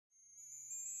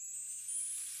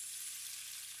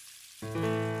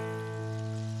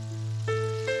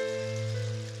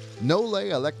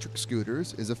Nolet Electric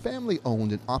Scooters is a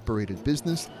family-owned and operated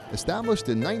business established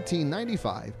in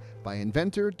 1995 by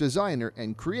inventor, designer,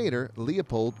 and creator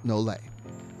Leopold Nolet.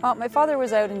 Well, my father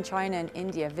was out in China and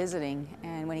India visiting,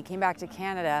 and when he came back to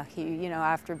Canada,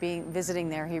 after visiting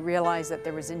there, he realized that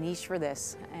there was a niche for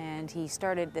this, and he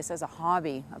started this as a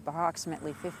hobby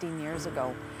approximately 15 years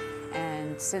ago.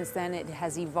 And since then it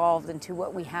has evolved into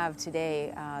what we have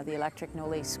today, the electric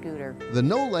Nolet scooter. The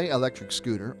Nolet electric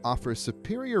scooter offers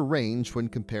superior range when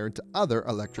compared to other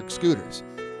electric scooters.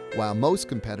 While most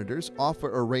competitors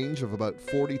offer a range of about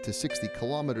 40 to 60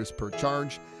 kilometers per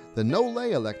charge, the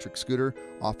Nolet electric scooter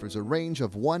offers a range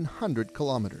of 100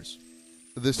 kilometers.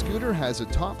 The scooter has a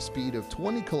top speed of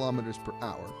 20 kilometers per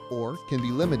hour, or can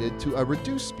be limited to a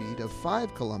reduced speed of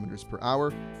 5 kilometers per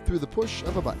hour through the push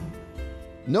of a button.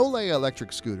 Nolet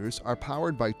electric scooters are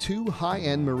powered by two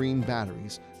high-end marine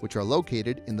batteries, which are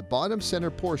located in the bottom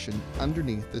center portion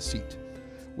underneath the seat.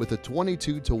 With a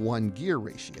 22:1 gear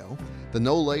ratio, the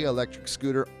Nolet electric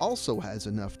scooter also has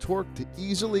enough torque to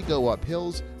easily go up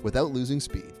hills without losing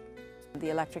speed. The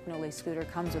electric Nolet scooter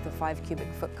comes with a 5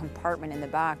 cubic foot compartment in the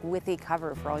back with a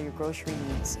cover for all your grocery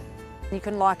needs. You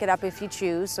can lock it up if you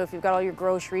choose, so if you've got all your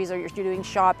groceries or you're doing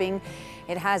shopping,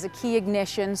 it has a key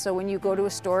ignition, so when you go to a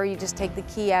store you just take the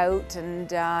key out and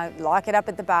lock it up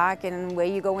at the back, and away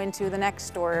you go into the next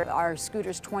store. Our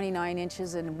scooter's 29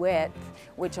 inches in width,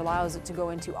 which allows it to go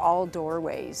into all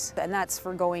doorways, and that's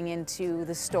for going into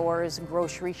the stores,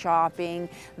 grocery shopping,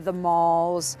 the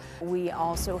malls. We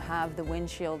also have the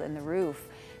windshield and the roof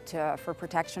for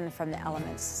protection from the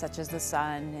elements such as the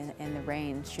sun and the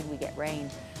rain, should we get rain.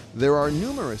 There are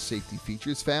numerous safety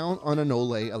features found on a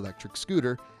Nolet electric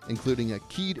scooter, including a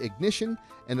keyed ignition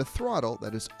and a throttle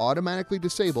that is automatically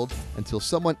disabled until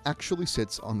someone actually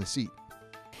sits on the seat.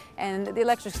 And the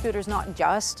electric scooter is not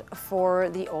just for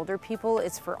the older people,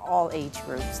 it's for all age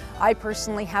groups. I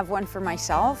personally have one for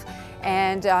myself,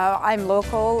 and I'm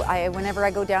local. Whenever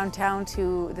I go downtown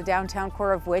to the downtown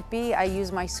core of Whitby, I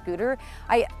use my scooter.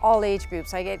 All age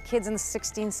groups. I get kids in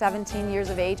 16, 17 years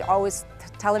of age always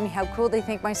telling me how cool they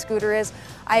think my scooter is.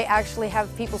 I actually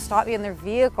have people stop me in their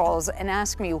vehicles and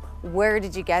ask me, where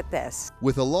did you get this?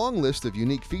 With a long list of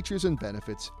unique features and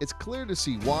benefits, it's clear to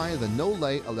see why the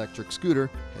Nolet electric scooter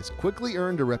has quickly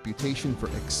earned a reputation for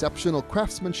exceptional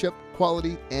craftsmanship,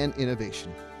 quality, and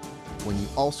innovation. When you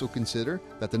also consider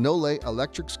that the Nolet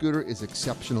electric scooter is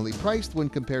exceptionally priced when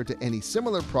compared to any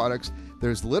similar products,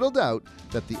 there's little doubt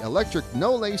that the electric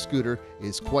Nolet scooter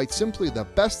is quite simply the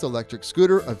best electric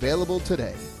scooter available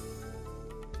today.